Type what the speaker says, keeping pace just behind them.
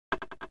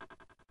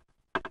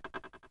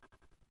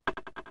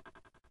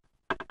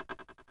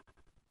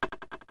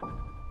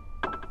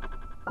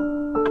Boy,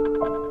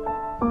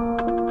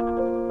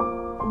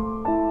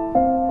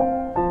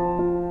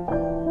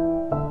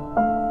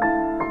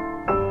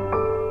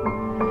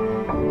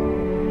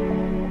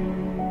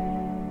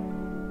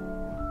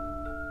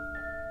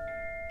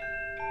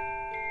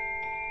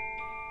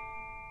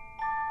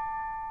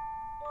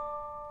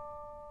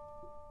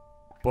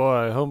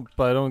 I hope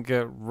I don't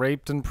get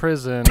raped in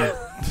prison.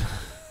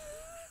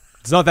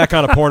 It's not that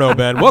kind of porno,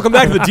 Ben. Welcome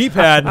back to the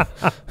D-pad,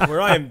 where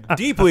I am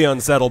deeply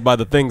unsettled by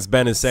the things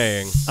Ben is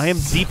saying. I am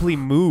deeply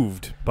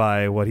moved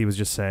by what he was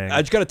just saying.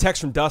 I just got a text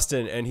from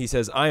Dustin, and he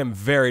says, I am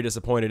very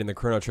disappointed in the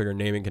Chrono Trigger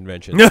naming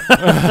convention.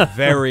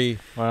 Very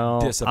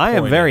disappointed. I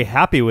am very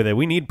happy with it.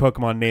 We need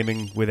Pokemon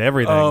naming with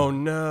everything. Oh,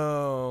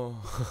 no.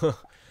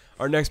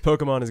 Our next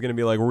Pokemon is going to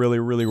be like really,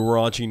 really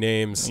raunchy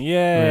names.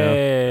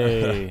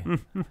 Yay. Yeah.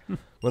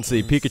 Let's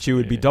see. Pikachu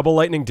would be Double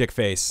Lightning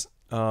Dickface.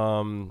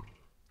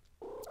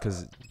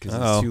 Because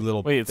it's two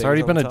little. Wait, it's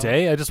already been a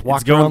day. I just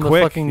walked going around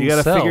quick. the fucking You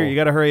gotta cell. figure. You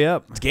gotta hurry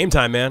up. It's game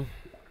time, man.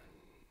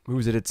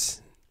 Moves at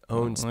its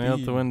own speed.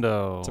 Out the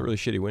window. It's a really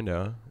shitty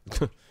window.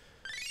 Huh?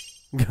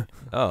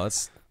 Oh,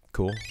 that's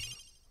cool.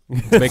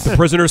 To make the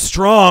prisoners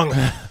strong.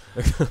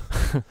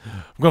 I'm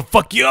gonna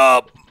fuck you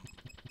up.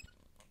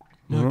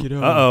 Knock it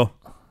out. Uh-oh.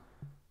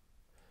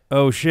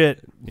 Oh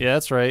shit. Yeah,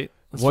 that's right.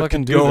 Let's What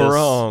fucking could do go this.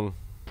 wrong?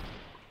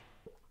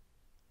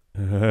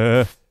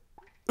 Ugh.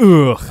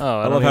 Oh,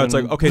 I love how it's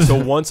like, okay, so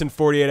once in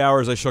 48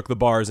 hours I shook the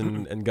bars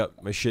and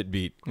got my shit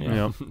beat.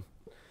 Yeah.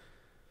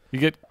 You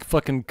get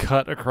fucking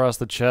cut across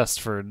the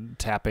chest for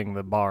tapping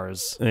the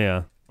bars.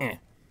 Yeah.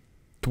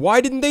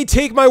 Why didn't they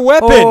take my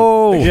weapon?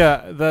 Oh.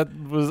 Yeah, that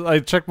was. I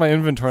checked my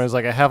inventory. I was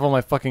like, I have all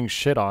my fucking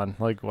shit on.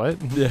 Like, what?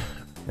 Yeah.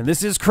 And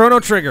this is Chrono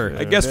Trigger.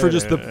 I guess for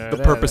just the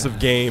purpose of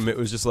game, it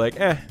was just like,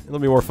 it'll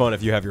be more fun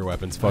if you have your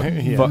weapons. Fuck,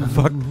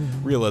 fuck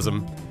realism.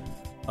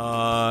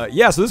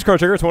 Yeah, so this is Chrono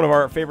Trigger. It's one of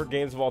our favorite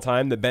games of all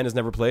time that Ben has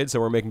never played, so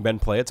we're making Ben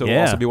play it. So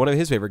it'll also be one of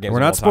his favorite games. We're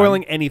of all not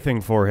spoiling time.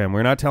 anything for him.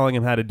 We're not telling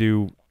him how to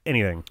do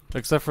anything.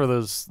 Except for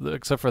those.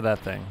 Except for that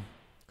thing.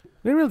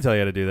 We didn't really tell you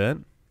how to do that.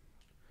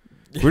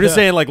 We're just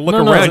saying, like, look No,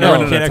 around. no, You're no. You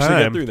running can't out of actually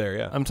get time. through there.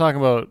 Yeah, I'm talking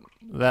about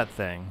that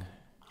thing.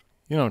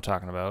 You know what I'm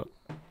talking about.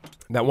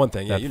 that one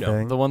thing. Yeah, That you know.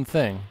 thing. The one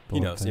thing. He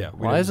knows. Yeah.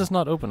 Why is this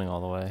not opening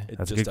all the way? It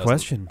That's a just good doesn't,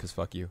 question. Because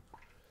fuck you.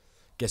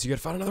 Guess you got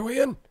to find another way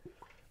in.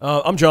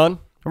 I'm John,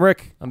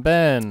 Rick. I'm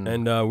Ben.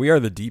 and we are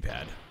the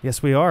D-pad.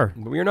 Yes, we are.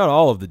 But we are not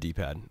all of the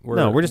D-pad.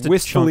 No, we're just a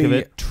wistfully chunk of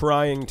it.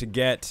 trying to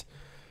get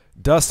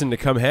Dustin to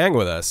come hang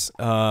with us.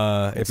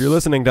 If you're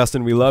listening,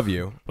 Dustin, we love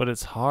you. But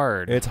it's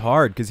hard. It's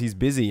hard because he's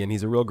busy and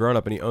he's a real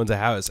grown-up and he owns a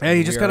house. Hey,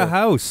 he just got a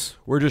house.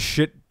 We're just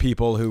shit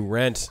people who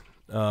rent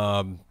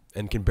and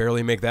can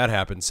barely make that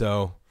happen.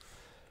 So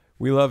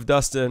we love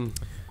Dustin.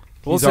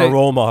 He's our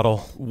role model.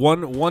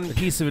 One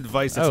piece of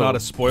advice that's not a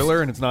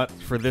spoiler, and it's not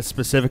for this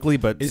specifically,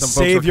 but Is some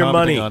save folks are your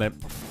money on it.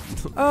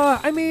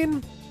 I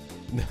mean,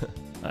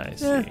 I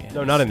see.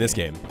 No, not in this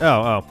game.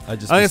 I I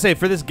was gonna say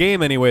for this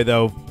game anyway,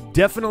 though,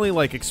 definitely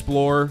like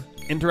explore,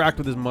 interact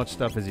with as much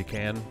stuff as you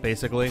can.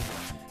 Basically,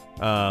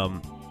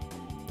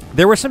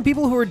 there were some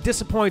people who were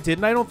disappointed,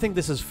 and I don't think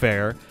this is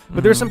fair.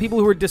 But there are some people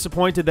who were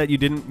disappointed that you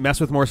didn't mess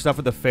with more stuff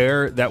at the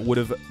fair that would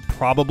have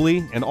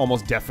probably and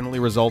almost definitely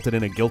resulted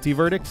in a guilty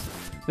verdict.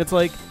 It's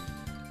like,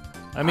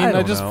 I mean, I I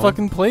don't just know.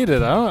 fucking played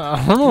it.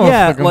 I don't know.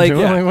 yeah, what the fuck I'm like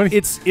doing. What do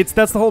you- it's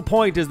that's the whole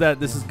point, is that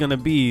this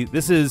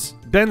is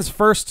Ben's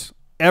first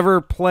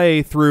ever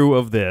playthrough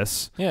of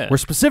this. Yeah. We're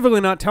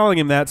specifically not telling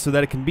him that so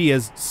that it can be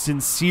as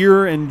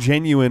sincere and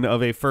genuine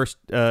of a first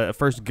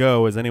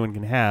go as anyone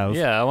can have.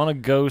 Yeah, I want to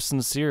go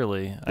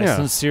sincerely. I Yeah.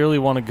 sincerely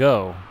want to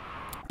go.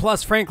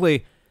 Plus,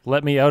 frankly,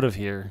 Let me out of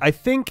here. I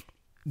think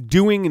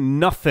doing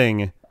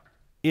nothing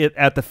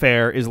at the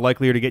fair is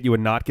likelier to get you a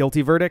not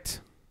guilty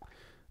verdict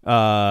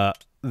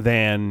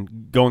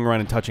than going around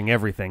and touching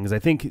everything. Because I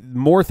think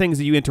more things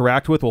that you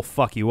interact with will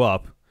fuck you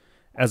up,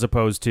 as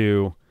opposed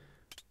to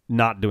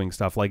not doing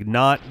stuff. Like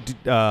not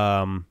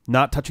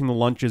touching the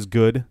lunch is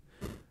good.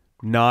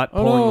 Not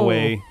pulling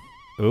away.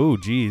 Oh,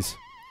 geez.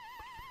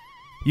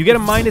 You get a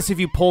minus if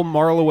you pull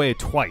Marl away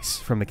twice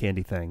from the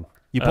candy thing.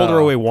 You pulled her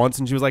away once,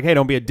 and she was like, "Hey,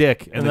 don't be a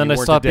dick." And then I you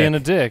weren't stopped being a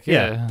dick.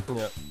 Yeah.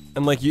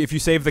 And like, if you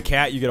save the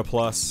cat, you get a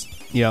plus.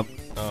 Yep.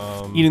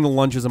 Eating the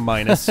lunch is a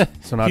minus,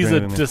 so not He's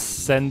doing a anything.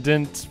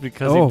 descendant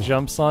because he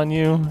jumps on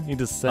you. He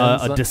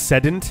descends. A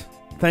descendant.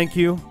 Thank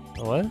you.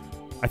 What?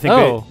 I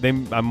think they.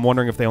 I'm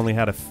wondering if they only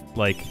had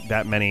like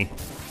that many.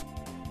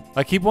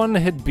 I keep wanting to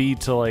hit B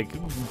to like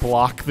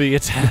block the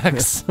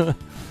attacks.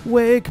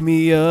 Wake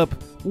me up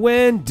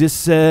when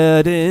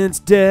descendant's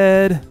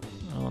dead.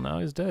 Oh, now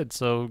he's dead.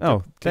 So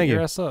Oh, get your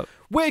you. ass up.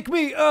 Wake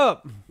me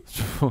up.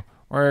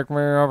 Wake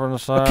me up in the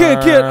side. I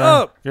can't get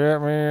up.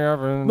 Get me up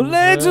in My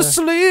legs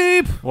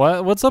asleep.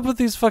 What? What's up with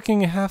these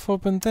fucking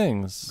half-open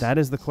things? That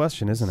is the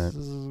question, isn't it?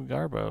 This is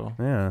Garbo.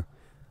 Yeah. Well,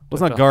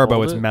 it's Like not to Garbo.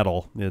 hold It's it?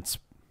 metal. It's.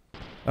 I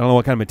don't know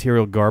what kind of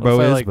material What Garbo if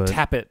I, is, like, but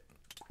tap it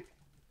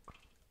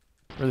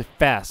really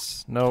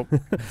fast. Nope.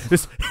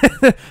 just,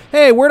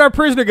 hey, where'd our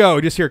prisoner go?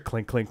 Just hear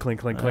clink, clink, clink,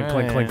 clink, clink,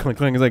 clink, clink, clink,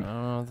 clink. It's like, I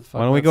don't know what the fuck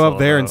why don't we that's go all up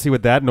there and about. see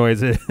what that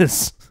noise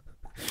is?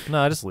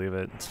 No, just leave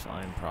it. It's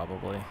fine,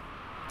 probably.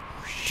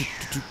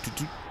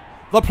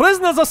 The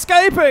prisoner's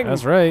escaping!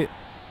 That's right.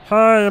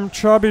 Hi, I'm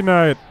Chubby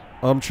Knight.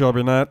 I'm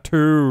Chubby Knight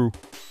too.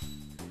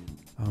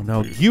 Oh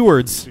no,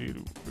 Ewards.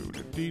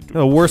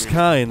 The worst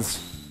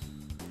kinds.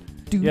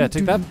 Yeah,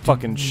 take that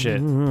fucking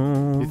shit.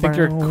 You think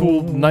you're a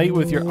cool knight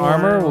with your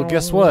armor? Well,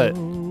 guess what?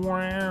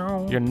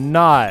 You're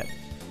not.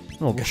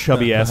 Oh,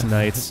 chubby ass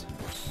knights.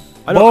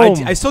 I know.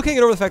 I still can't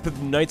get over the fact that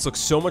the knights look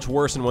so much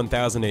worse in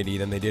 1000 AD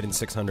than they did in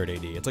 600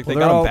 AD. It's like they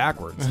got them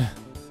backwards.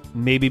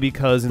 Maybe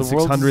because in The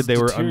world 600 is they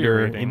were under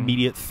deteriorating.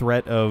 immediate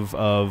threat of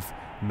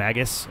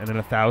Magus, and in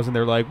 1000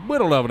 they're like, we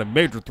don't have any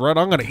major threat.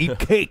 I'm gonna eat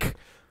cake.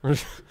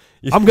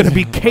 I'm gonna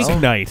be Cake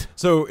Knight.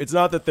 So it's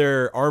not that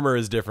their armor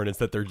is different; it's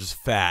that they're just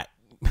fat.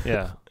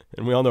 Yeah.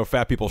 And we all know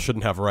fat people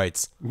shouldn't have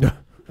rights.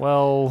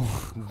 Well.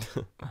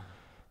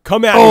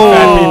 Come at me,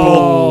 fat people.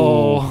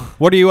 Oh.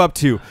 What are you up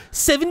to?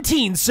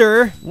 17,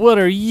 sir. What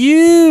are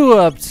you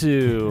up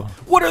to?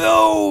 What are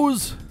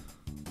those?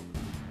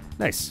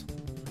 Nice.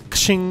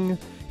 Kshing.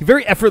 He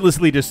very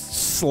effortlessly just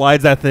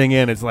slides that thing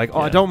in. It's like,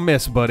 oh, Yeah. don't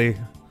miss, buddy.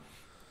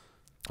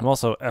 I'm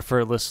also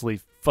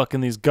effortlessly fucking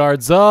these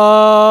guards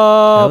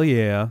up. Hell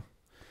yeah.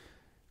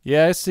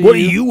 Yeah, I see. What are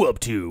you up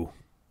to?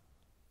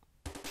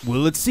 Well,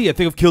 let's see. I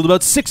think I've killed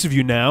about 6 of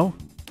you now.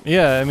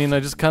 Yeah, I mean, I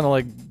just kind of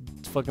like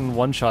fucking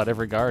one-shot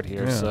every guard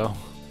here, Yeah. so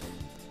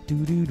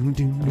I'm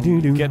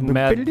getting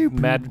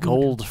mad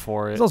cold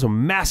for it. There's also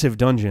massive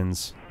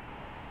dungeons.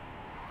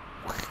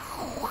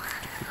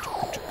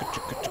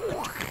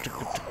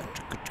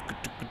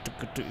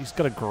 He's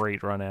got a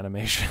great run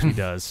animation. He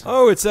does.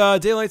 Oh, it's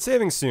daylight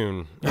savings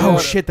soon. Oh,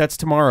 shit. That's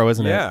tomorrow,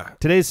 isn't it? Yeah.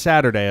 Today's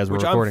Saturday as we're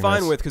Which I'm recording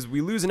fine this. with because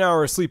we lose an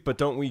hour of sleep, but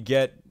don't we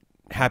get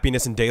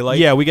happiness in daylight?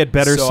 Yeah, we get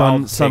better So I'll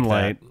take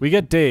sunlight. that. We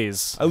get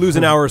days. I lose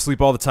an hour of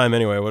sleep all the time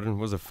anyway. What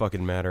does it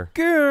fucking matter?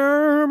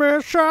 Give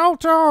me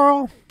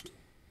shelter.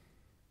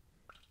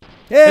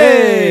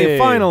 Hey, Hey.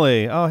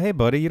 finally. Oh, hey,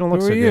 buddy. You don't look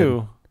Who so are good.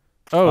 you?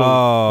 Oh,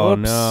 Oh,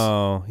 whoops.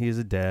 no.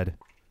 He's dead.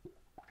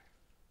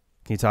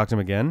 Can you talk to him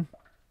again?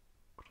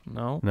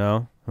 No,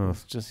 No? Oh.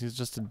 he's just a Is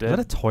that a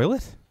dead.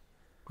 toilet?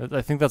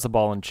 I think that's a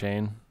ball and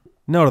chain.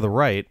 No, to the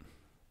right.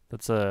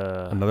 That's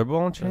a Another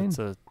ball and chain? That's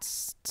a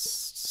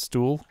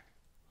stool.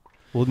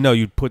 Well, no,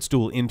 you'd put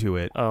stool into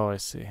it. Oh, I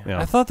see. Yeah.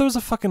 I thought there was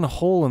a fucking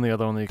hole in the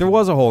other one. That you There could-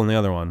 was a hole in the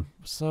other one.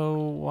 So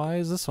why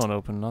is this one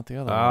open, not the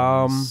other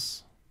Um,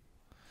 ones?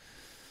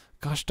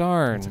 Gosh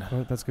darn.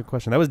 That's a good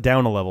question. That was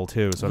down a level,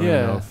 too, so I don't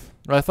even know Yeah. if...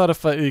 I thought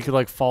if you could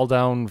like fall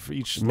down for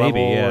each Maybe,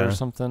 level yeah. or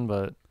something,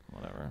 but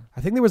whatever.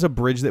 I think there was a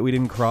bridge that we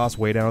didn't cross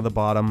way down at the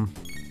bottom.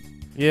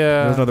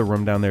 Yeah. There's another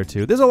room down there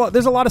too. There's a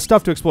lot of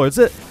stuff to explore.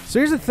 So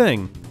here's the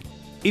thing: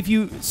 if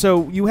you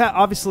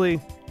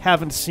obviously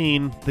haven't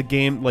seen the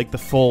game, like the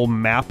full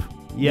map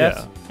yet.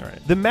 Yeah.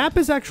 Right. The map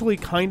is actually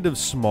kind of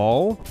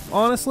small,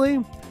 honestly,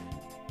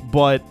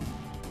 but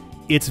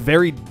it's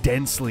very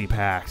densely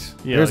packed.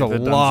 Yeah, There's like a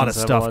the lot of dungeons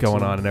have stuff lots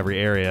going of- on in every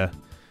area,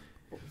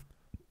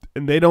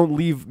 and they don't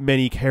leave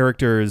many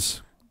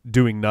characters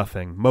doing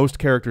nothing. Most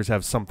characters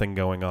have something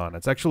going on.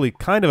 It's actually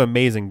kind of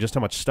amazing just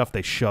how much stuff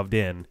they shoved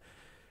in.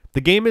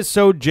 The game is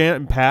so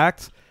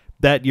jam-packed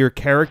that your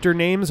character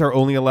names are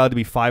only allowed to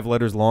be 5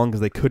 letters long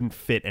because they couldn't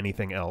fit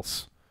anything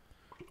else.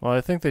 Well, I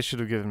think they should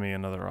have given me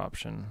another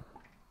option.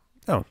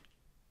 Oh.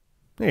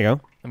 There you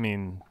go. I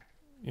mean,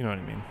 you know what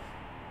I mean.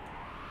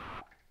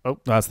 Oh,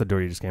 that's the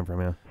door you just came from,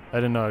 yeah. I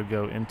didn't know I'd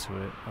go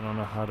into it. I don't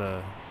know how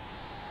to.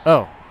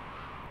 Oh.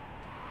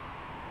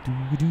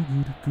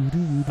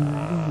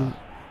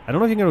 I don't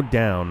know if you can go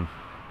down.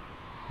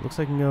 Looks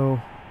like you can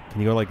go...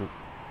 Can you go like...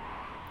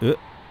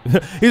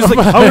 He's like,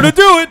 I'm going to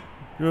do it!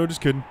 No,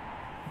 just kidding.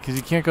 Because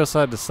you can't go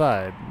side to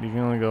side. You can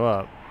only go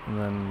up. And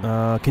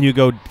then. Can you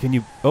go... Can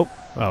you... Oh.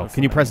 That's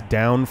Can you the press thing.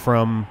 down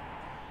from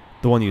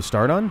the one you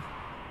start on?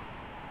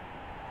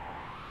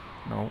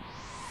 No.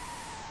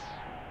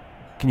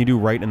 Can you do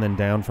right and then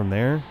down from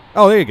there?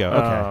 Oh, there you go.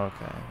 Okay. Oh,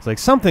 okay. It's like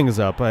something's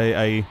up.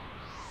 I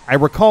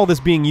recall this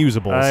being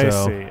usable. I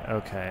so. see.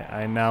 Okay.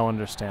 I now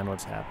understand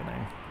what's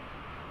happening.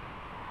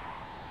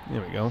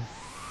 There we go.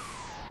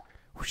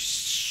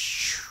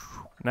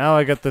 Now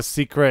I got the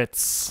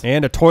secrets.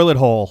 And a toilet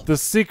hole. The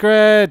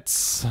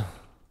secrets.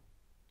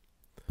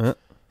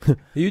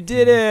 You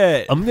did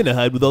it! I'm gonna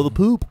hide with all the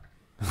poop,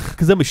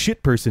 cause I'm a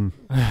shit person.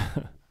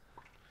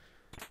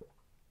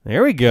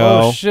 There we go.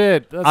 Oh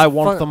shit! That's I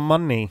want the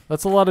money.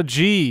 That's a lot of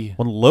G.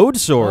 One load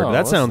sword. Oh, that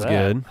what's sounds that?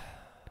 good.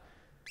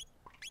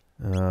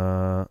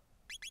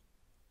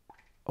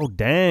 Oh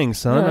dang,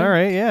 son. Yeah. All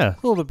right, yeah,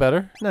 A little bit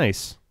better.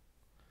 nice.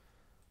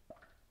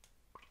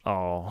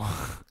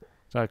 Oh,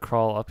 did I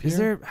crawl up here? Is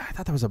there? I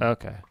thought there was a.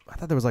 Okay. I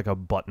thought there was like a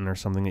button or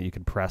something that you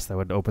could press that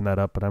would open that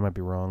up, but I might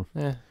be wrong.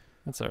 Yeah,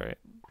 that's all right.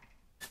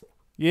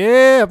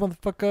 Yeah,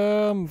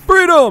 motherfucker.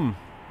 Freedom.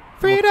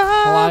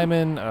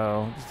 Climbing.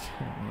 Oh.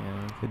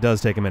 Yeah. It does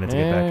take a minute to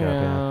get back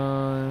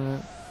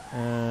up.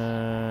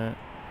 Yeah.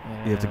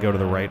 You have to go to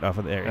the right off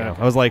of there. You go.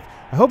 Okay. I was like,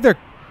 I hope their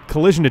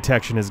collision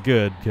detection is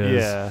good. Cause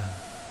Yeah.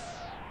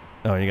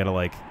 Oh, you gotta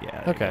like. Yeah.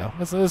 there you Okay.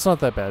 go. It's not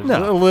that bad. No.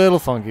 It's a little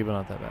funky, but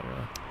not that bad,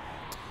 really.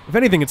 If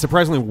anything, it's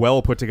surprisingly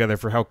well put together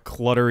for how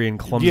cluttery and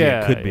clumsy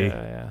it could be.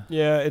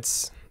 Yeah,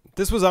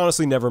 this was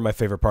honestly never my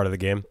favorite part of the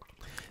game.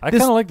 I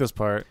kind of like this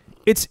part.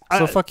 It's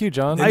so fuck you,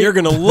 John. And you're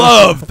gonna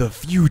love the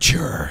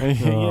future.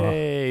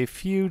 Yay,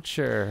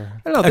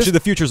 future. Actually, the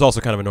future is also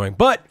kind of annoying,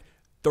 but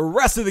the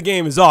rest of the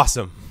game is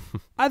awesome.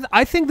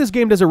 I think this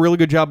game does a really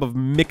good job of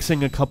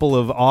mixing a couple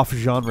of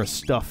off-genre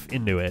stuff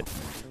into it.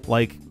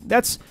 Like,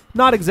 that's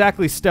not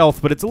exactly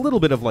stealth, but it's a little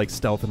bit of like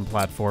stealth and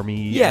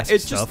platformy. Yeah,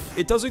 it's stuff. just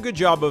it does a good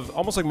job of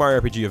almost like Mario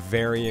RPG of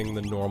varying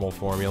the normal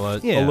formula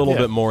Yeah. a little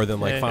bit more than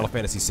like Final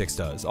Fantasy VI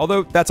does.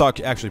 Although that's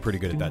actually pretty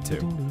good at that too.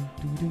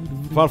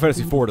 Final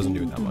Fantasy IV doesn't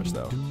do it that much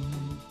though.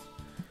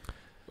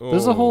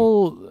 There's a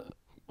whole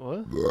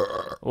what?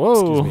 Whoa!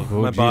 Excuse me.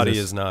 Oh, My body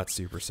Jesus. is not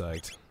super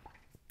psyched.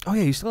 Oh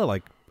yeah, you still have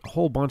like a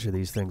whole bunch of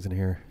these things in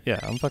here. Yeah,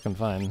 I'm fucking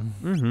fine.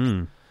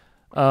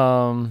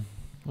 Mm-hmm.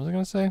 What was I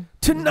gonna say?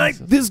 Tonight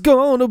there's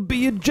gonna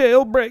be a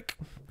jailbreak.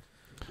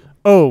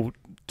 Oh,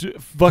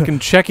 fucking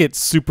check it,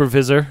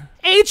 supervisor.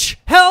 H,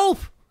 help!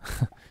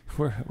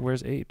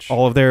 Where's H?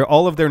 All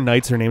of their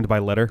knights are named by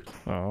letter.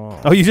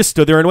 Oh. Oh, you just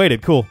stood there and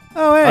waited. Cool.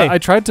 Oh, hey. I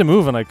tried to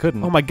move and I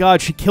couldn't. Oh my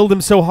God, she killed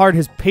him so hard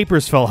his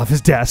papers fell off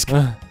his desk.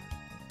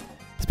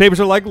 His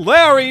papers are like,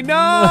 Larry,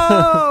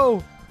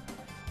 no!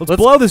 Let's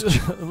blow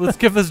this. Let's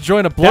give this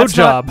joint a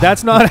blowjob.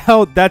 That's not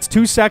how. That's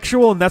too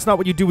sexual, and that's not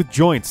what you do with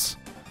joints.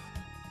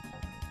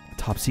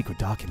 Top secret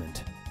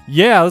document.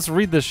 Yeah, let's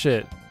read this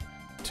shit.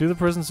 To the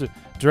prison suit.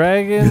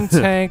 Dragon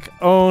Tank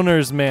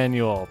Owner's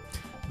Manual.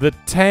 The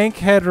tank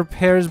head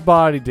repairs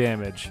body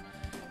damage.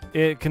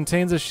 It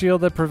contains a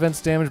shield that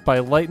prevents damage by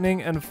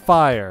lightning and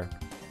fire.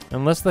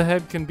 Unless the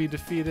head can be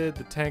defeated,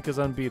 the tank is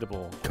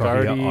unbeatable.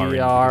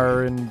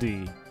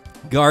 R&D.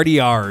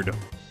 Guardiard.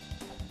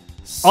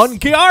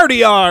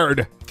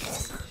 Unguardiard!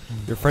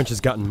 Your French has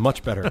gotten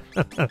much better.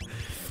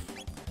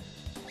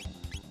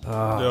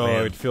 Oh,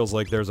 man. It feels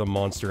like there's a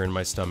monster in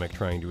my stomach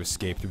trying to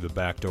escape through the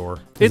back door.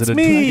 It's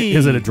me!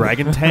 Is it a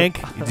dragon tank?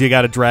 Do you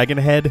got a dragon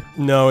head?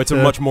 No, it's a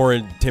much more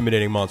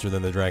intimidating monster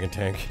than the dragon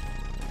tank.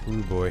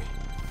 Ooh, boy.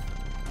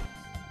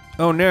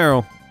 Oh,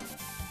 no.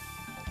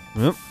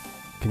 Oop.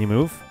 Can you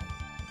move?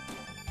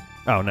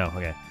 Oh, no.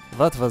 Okay.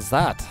 What was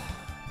that?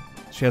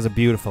 She has a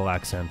beautiful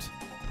accent.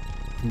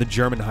 From the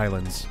German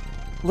Highlands.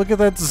 Look at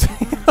that.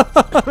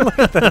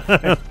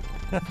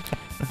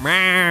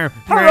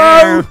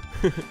 Hello!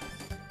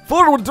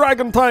 Forward,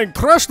 dragon tank!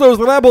 Crush those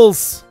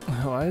rebels!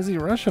 Why is he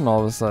Russian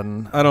all of a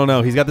sudden? I don't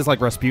know. He's got this, like,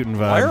 Rasputin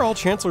vibe. Why are all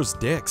Chancellor's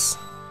dicks?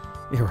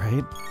 You're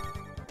right.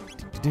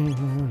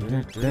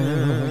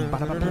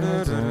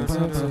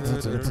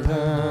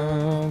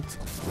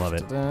 Love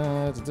it.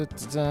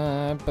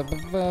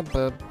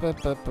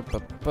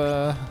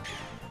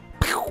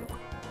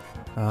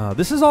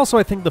 This is also,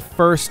 I think, the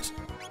first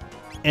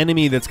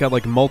enemy that's got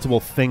like multiple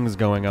things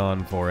going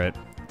on for it.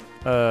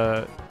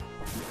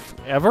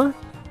 Ever?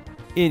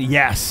 In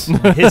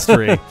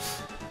history.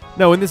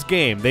 No, in this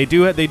game, they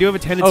do have a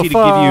tendency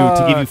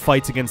to give you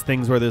fights against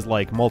things where there's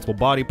like multiple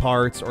body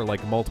parts or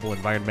like multiple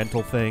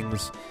environmental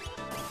things.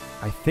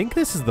 I think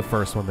this is the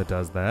first one that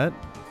does that.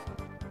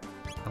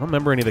 I don't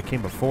remember any that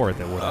came before it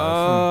that would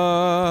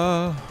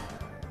have.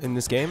 In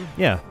this game?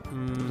 Yeah.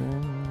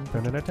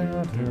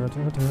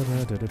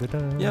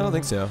 Yeah, I don't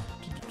think so.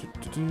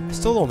 I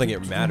still don't think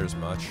it matters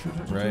much,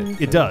 right?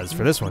 It does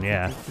for this one,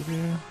 yeah.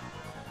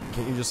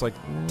 Can't you just like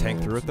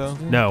tank through it though?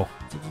 No,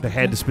 the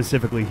head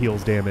specifically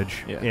heals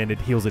damage, and it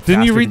heals it.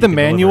 Didn't you faster read the than can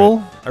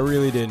manual? I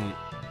really didn't.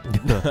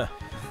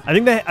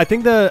 I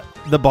think the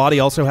body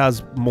also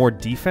has more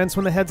defense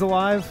when the head's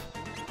alive.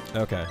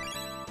 Okay.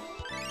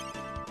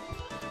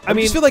 I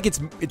just feel like it's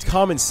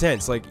common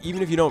sense. Like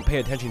even if you don't pay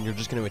attention, you're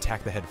just going to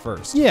attack the head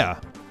first. Yeah.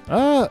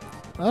 I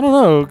don't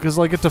know, because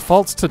like it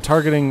defaults to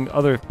targeting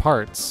other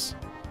parts.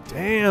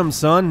 Damn,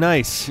 son,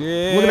 nice.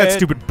 Shit. Look at that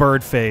stupid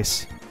bird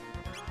face.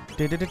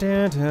 Spin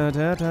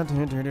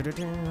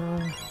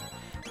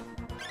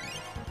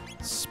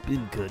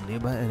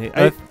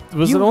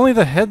Was it only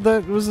the head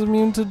that was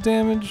immune to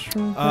damage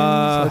from things?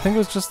 I think it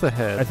was just the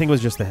head. I think it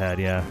was just the head,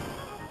 yeah.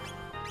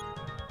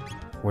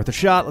 Worth a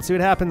shot. Let's see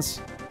what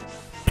happens.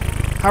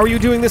 How are you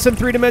doing this in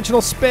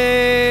three-dimensional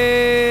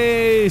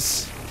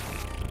space?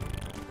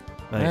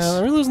 Nice. Yeah,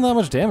 there really isn't that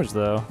much damage,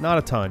 though. Not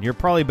a ton. You're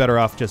probably better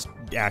off just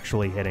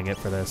actually hitting it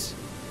for this.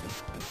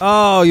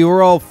 Oh, you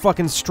were all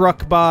fucking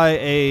struck by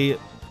a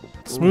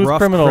smooth rough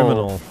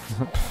criminal.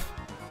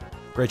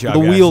 Great job, The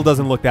guys. wheel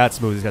doesn't look that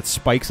smooth. It's got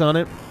spikes on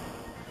it.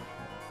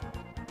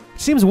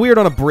 Seems weird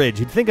on a bridge.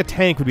 You'd think a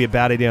tank would be a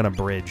bad idea on a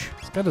bridge.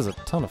 This guy does a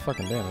ton of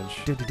fucking damage.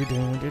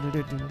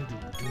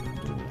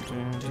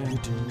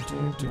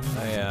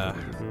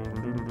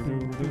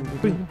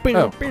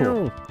 Oh,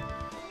 cool.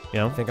 You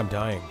know, I think I'm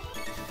dying.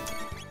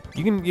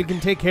 you can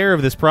take care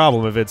of this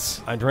problem if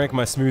it's. I drank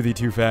my smoothie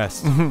too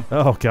fast.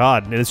 Oh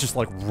God, and it's just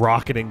like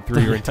rocketing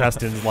through your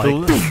intestines. Like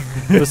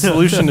The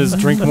solution is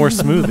drink more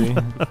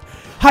smoothie.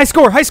 high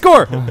score,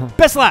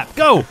 best lap,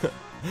 go!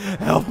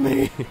 Help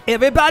me!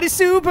 Everybody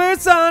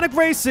supersonic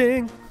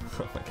racing.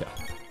 Oh my God.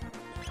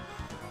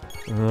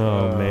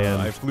 Oh, man.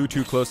 I flew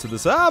too close to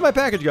this. My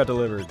package got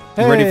delivered.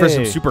 You ready for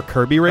some Hey. Super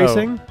Kirby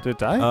racing? Oh, did it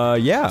die?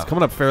 Yeah. It's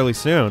coming up fairly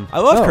soon. I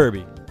love Oh.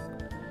 Kirby.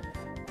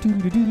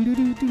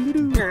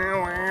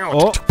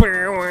 Oh.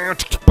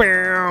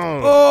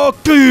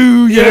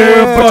 Oh,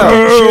 yeah,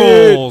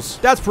 turtles.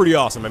 That's pretty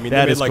awesome. I mean,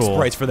 That they made is like cool.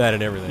 sprites for that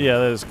and everything. Yeah,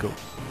 that is cool.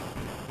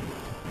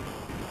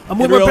 I'm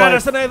In more real badass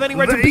life. than I have any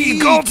right to be.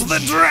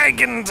 the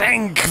dragon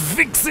tank.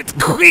 Fix it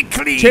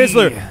quickly.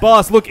 Chancellor,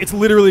 boss, look, it's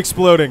literally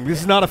exploding.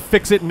 This is not a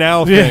fix it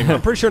now thing.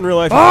 I'm pretty sure in real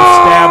life, if you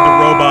stabbed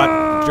a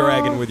robot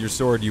dragon with your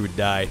sword, you would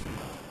die.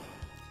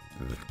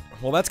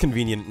 Well, that's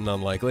convenient and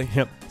unlikely.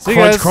 Yep. See you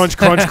Crunch, guys. crunch,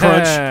 crunch,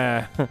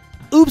 crunch.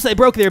 Oops, I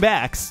broke their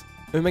backs.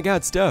 Oh my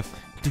god, stuff.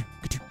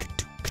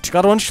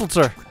 Got one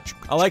shelter.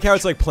 I like how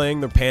it's like playing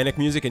the panic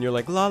music and you're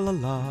like, la la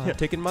la,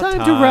 taking my time.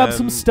 Time to grab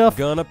some stuff.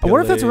 Gonna I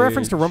wonder if that's a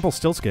reference to pillage.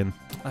 Rumpelstiltskin.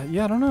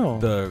 Yeah, I don't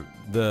know.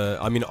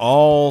 I mean,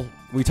 all,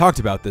 we talked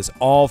about this,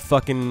 all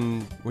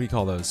fucking, what do you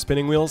call those?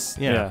 Spinning wheels?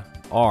 Yeah.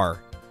 Are.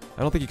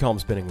 I don't think you call them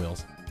spinning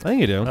wheels. I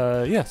think you do.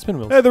 Yeah, spin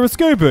wheels. Hey, they're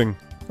escaping.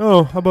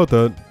 Oh, how about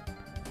that?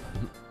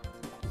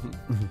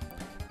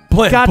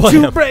 Blam, Got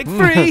to break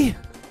free.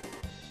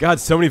 God,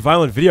 so many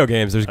violent video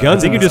games. There's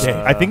guns in this game.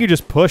 I think you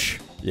just push.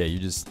 Yeah, you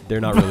just, they're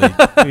not really.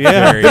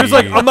 Yeah. Very- They're just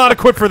like, I'm not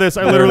equipped for this.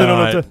 I literally don't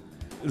know what to.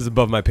 This is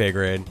above my pay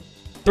grade.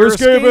 They're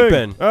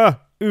escaping. escaping.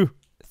 Ooh.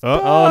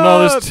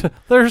 Oh no,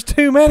 there's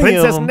too many of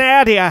Princess them.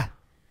 Nadia.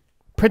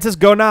 Princess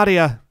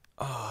Gonadia.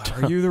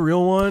 Are you the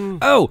real one?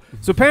 Oh,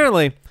 so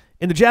apparently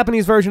in the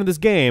Japanese version of this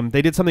game,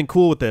 they did something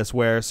cool with this,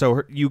 where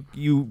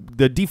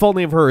the default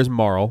name of her is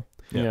Marl,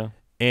 Yeah.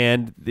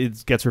 and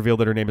it gets revealed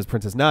that her name is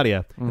Princess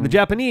Nadia. In the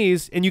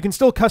Japanese, and you can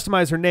still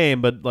customize her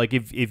name, but like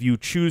if you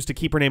choose to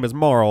keep her name as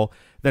Marl,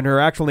 then her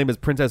actual name is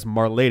Princess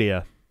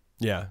Marladia.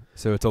 Yeah,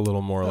 so it's a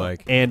little more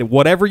like. And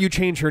whatever you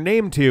change her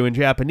name to in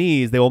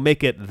Japanese, they will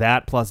make it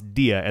that plus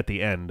dia at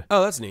the end.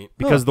 Oh, that's neat.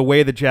 Because the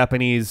way the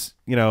Japanese,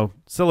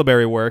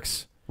 syllabary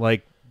works,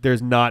 like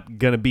there's not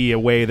gonna be a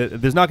way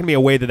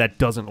that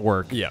doesn't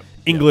work. Yeah.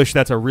 English,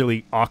 that's a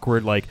really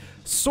awkward, like,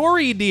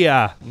 sorry,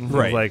 dia.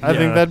 Right. Like, I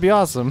think that'd be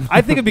awesome.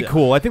 I think it'd be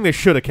cool. I think they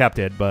should have kept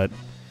it, but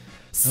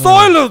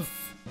Silence!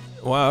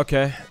 Wow,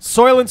 okay.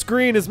 Soylent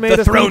Green is made The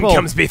of throne people.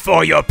 comes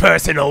before your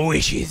personal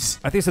wishes.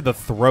 I think it said the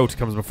throat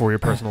comes before your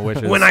personal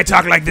wishes. When I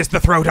talk like this,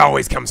 the throat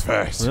always comes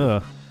first.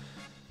 Ugh.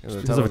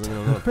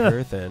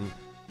 Earth and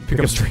pick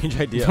up a strange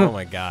idea. Oh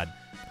my god.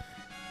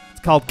 It's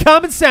called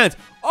common sense.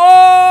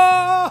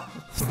 Oh!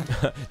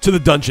 To the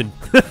dungeon.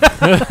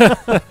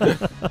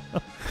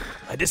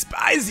 I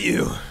despise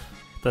you.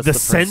 That's The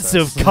sense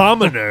of princess.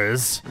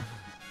 commoners.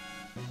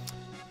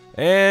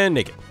 And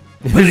naked.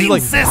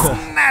 Princess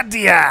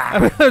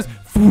Nadia.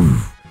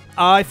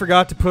 I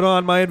forgot to put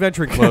on my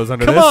adventuring clothes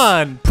under Come this.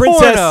 on,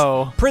 Princess.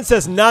 porno.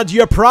 Princess not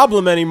your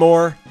problem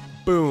anymore.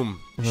 Boom.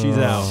 She's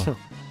out.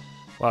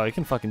 Wow, you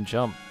can fucking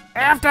jump.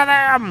 After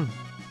them.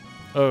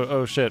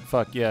 Oh shit,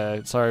 fuck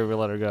yeah. Sorry we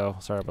let her go.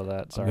 Sorry about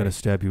that. Sorry. I'm gonna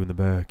stab you in the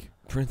back.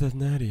 Princess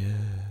Nadia.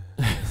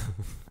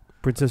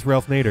 Princess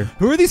Ralph Nader.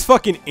 Who are these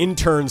fucking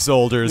intern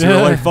soldiers who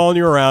are like following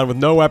you around with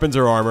no weapons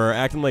or armor,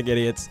 acting like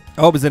idiots?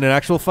 Oh, was it an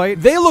actual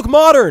fight? They look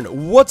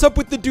modern. What's up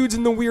with the dudes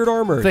in the weird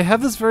armor? They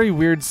have this very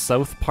weird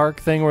South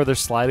Park thing where they're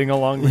sliding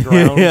along the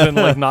ground and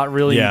like not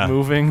really Yeah.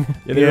 moving.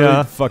 Yeah, they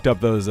really fucked up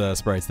those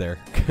sprites there.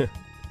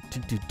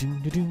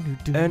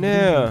 And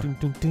now.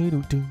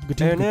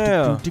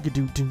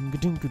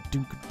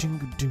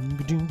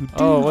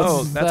 Oh, what's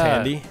Oh, that's that?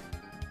 handy.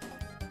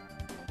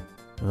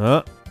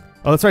 Oh,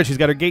 that's right. She's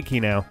got her gate key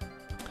now.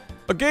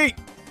 A gate.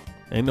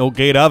 Ain't no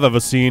gate I've ever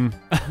seen.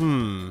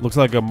 Looks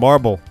like a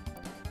marble.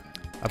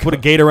 I put a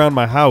gate around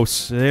my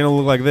house. It ain't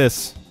look like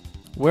this.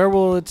 Where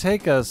will it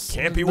take us?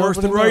 Can't be worse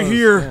Nobody than right knows.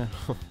 here.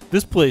 Yeah.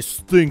 This place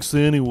stinks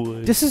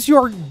anyway. This is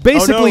your Oh, no,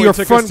 basically it your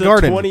took front us to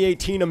garden.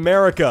 2018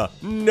 America.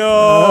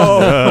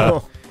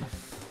 No.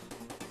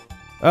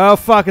 Oh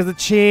fuck! It's a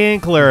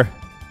chinkler.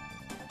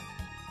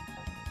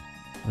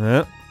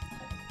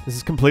 This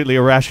is completely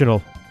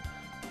irrational.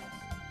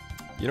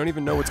 You don't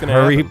even know what's gonna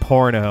happen.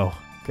 Porno.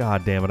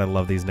 God damn it! I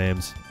love these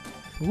names.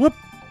 Whoop.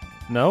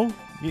 No?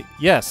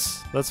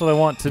 Yes. That's what I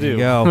want to There do.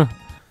 you go.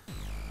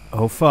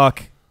 Oh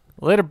fuck!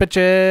 Later,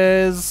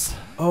 bitches.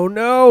 Oh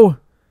no!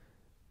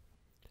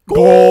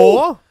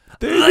 Goal.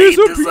 They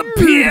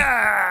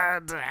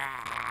disappeared.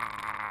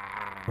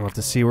 We'll have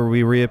to see where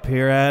we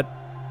reappear at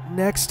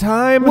next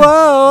time. Whoa.